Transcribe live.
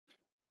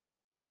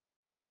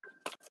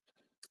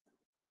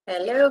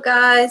Hello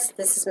guys,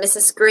 this is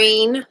Mrs.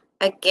 Green.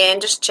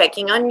 Again, just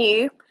checking on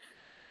you.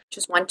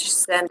 Just want to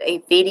send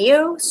a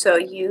video so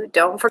you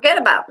don't forget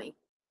about me.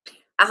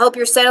 I hope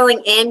you're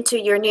settling into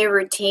your new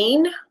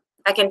routine.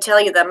 I can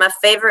tell you that my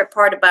favorite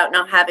part about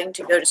not having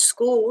to go to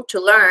school to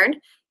learn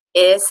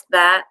is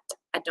that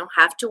I don't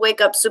have to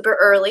wake up super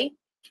early.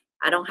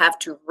 I don't have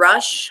to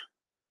rush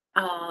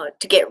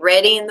to get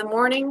ready in the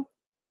morning.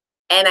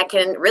 And I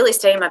can really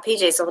stay in my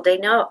PJs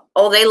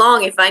all day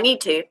long if I need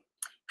to.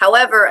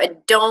 However, I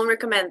don't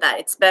recommend that.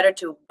 It's better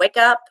to wake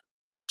up,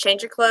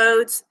 change your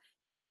clothes,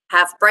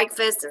 have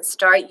breakfast, and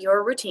start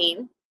your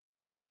routine.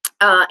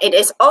 It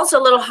is also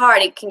a little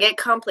hard. It can get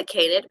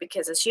complicated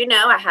because, as you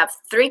know, I have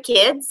 3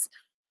 kids.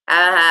 I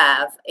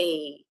have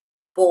a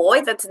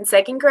boy that's in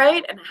 2nd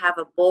grade, and I have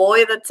a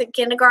boy that's in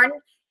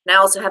kindergarten. And I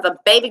also have a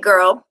baby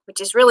girl,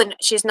 which is really,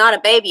 she's not a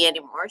baby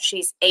anymore.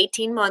 She's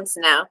 18 months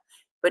now,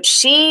 but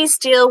she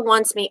still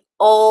wants me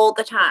all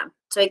the time.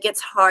 So it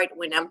gets hard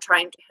when I'm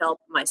trying to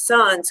help my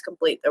sons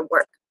complete their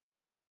work.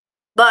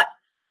 But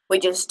we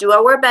just do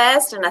our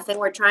best, and I think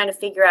we're trying to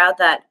figure out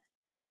that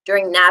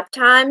during nap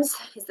times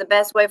is the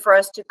best way for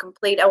us to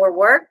complete our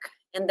work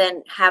and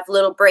then have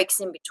little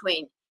breaks in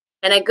between.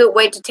 And a good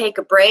way to take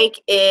a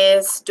break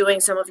is doing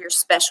some of your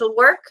special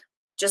work,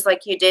 just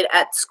like you did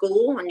at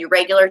school on your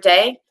regular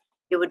day.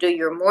 You would do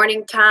your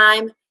morning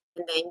time,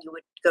 and then you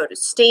would go to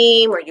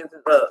STEAM, or you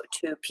could go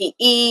to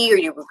PE, or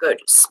you would go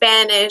to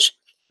Spanish.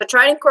 But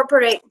try to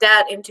incorporate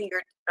that into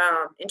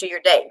your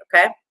day,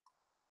 okay?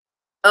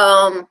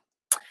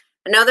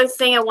 Another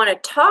thing I want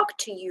to talk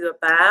to you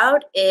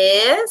about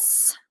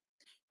is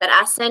that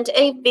I sent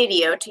a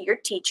video to your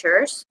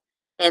teachers,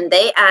 and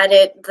they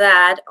added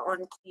that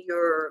onto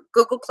your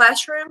Google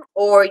Classroom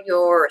or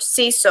your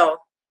Seesaw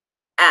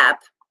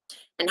app,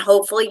 and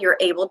hopefully you're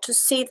able to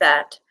see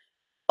that.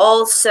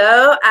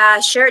 Also, I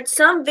shared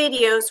some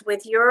videos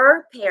with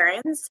your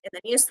parents in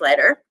the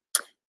newsletter,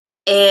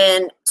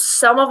 and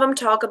some of them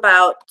talk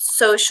about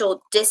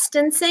social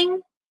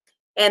distancing,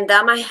 and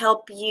that might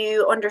help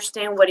you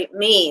understand what it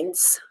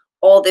means,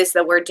 all this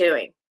that we're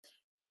doing.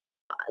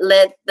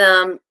 Let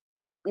them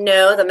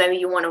know that maybe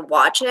you want to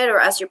watch it,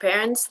 or ask your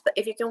parents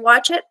if you can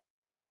watch it.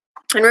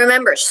 And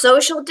remember,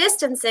 social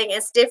distancing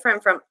is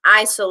different from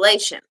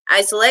isolation.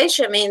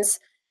 Isolation means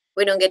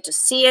we don't get to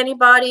see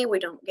anybody, we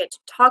don't get to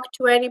talk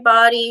to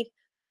anybody,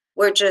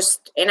 we're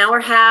just in our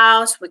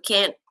house, we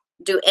can't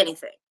do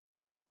anything.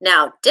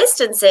 Now,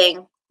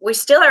 distancing, we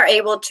still are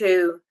able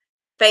to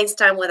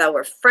FaceTime with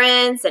our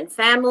friends and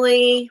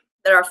family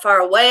that are far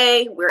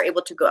away. We're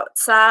able to go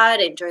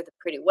outside, enjoy the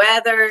pretty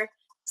weather,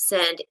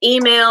 send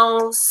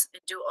emails,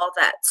 and do all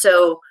that.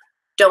 So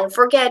don't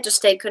forget to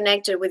stay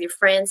connected with your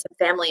friends and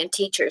family and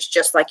teachers,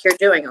 just like you're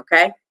doing,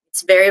 okay?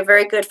 It's very,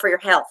 very good for your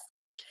health.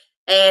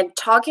 And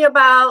talking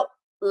about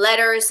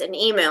letters and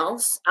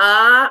emails,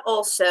 I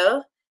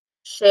also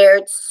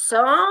shared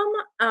some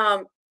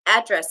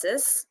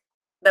addresses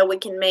that we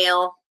can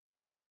mail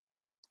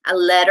a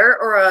letter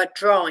or a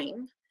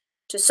drawing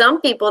to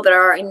some people that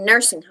are in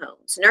nursing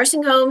homes.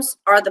 Nursing homes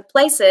are the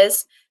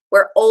places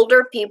where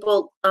older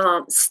people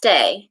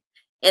stay,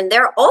 and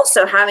they're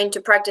also having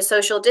to practice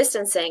social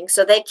distancing,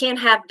 so they can't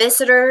have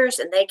visitors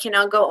and they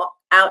cannot go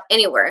out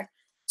anywhere.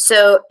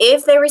 So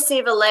if they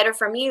receive a letter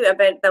from you, I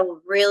bet that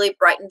will really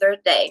brighten their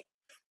day.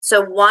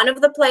 So one of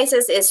the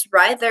places is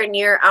right there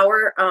near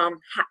our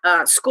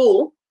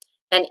school,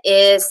 and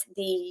is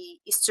the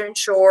Eastern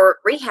Shore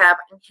Rehab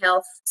and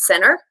Health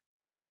Center.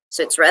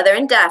 So it's rather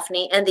in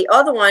Daphne, and the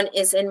other one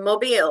is in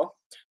Mobile.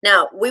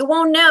 Now, we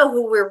won't know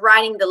who we're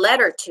writing the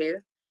letter to,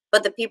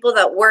 but the people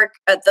that work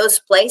at those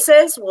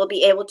places will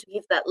be able to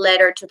give that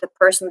letter to the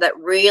person that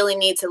really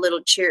needs a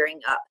little cheering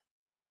up.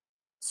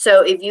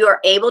 So if you are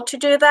able to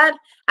do that,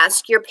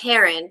 ask your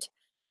parent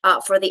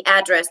for the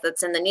address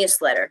that's in the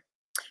newsletter.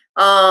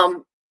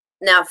 Now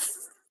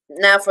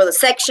for the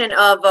section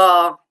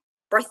of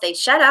birthday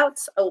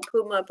shout-outs, I will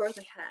put my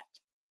birthday hat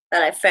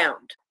that I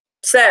found.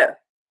 So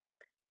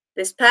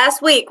this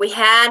past week, we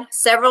had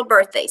several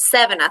birthdays,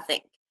 7, I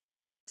think.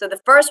 So the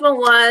first one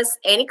was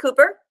Annie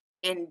Cooper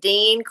and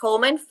Dean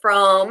Coleman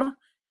from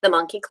the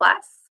monkey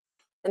class.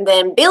 And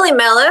then Billy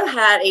Mello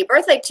had a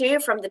birthday too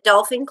from the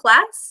dolphin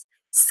class.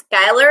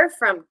 Skylar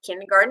from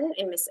kindergarten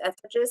in Miss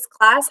Etheridge's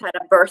class had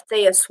a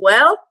birthday as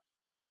well.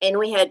 And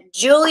we had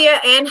Julia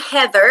and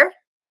Heather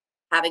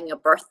having a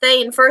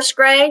birthday in 1st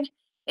grade.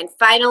 And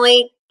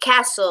finally,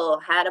 Castle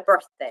had a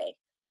birthday.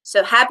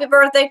 So happy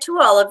birthday to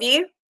all of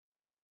you.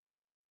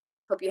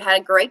 Hope you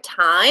had a great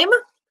time.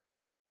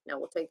 Now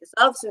we'll take this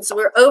off since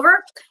we're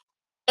over.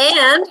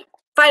 And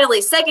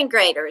finally, 2nd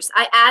graders.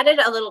 I added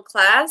a little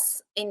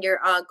class in your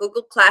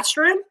Google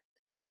Classroom.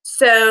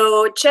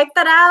 So check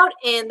that out,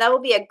 and that will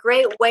be a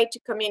great way to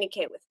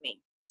communicate with me.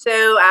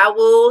 So I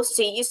will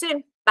see you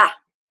soon. Bye.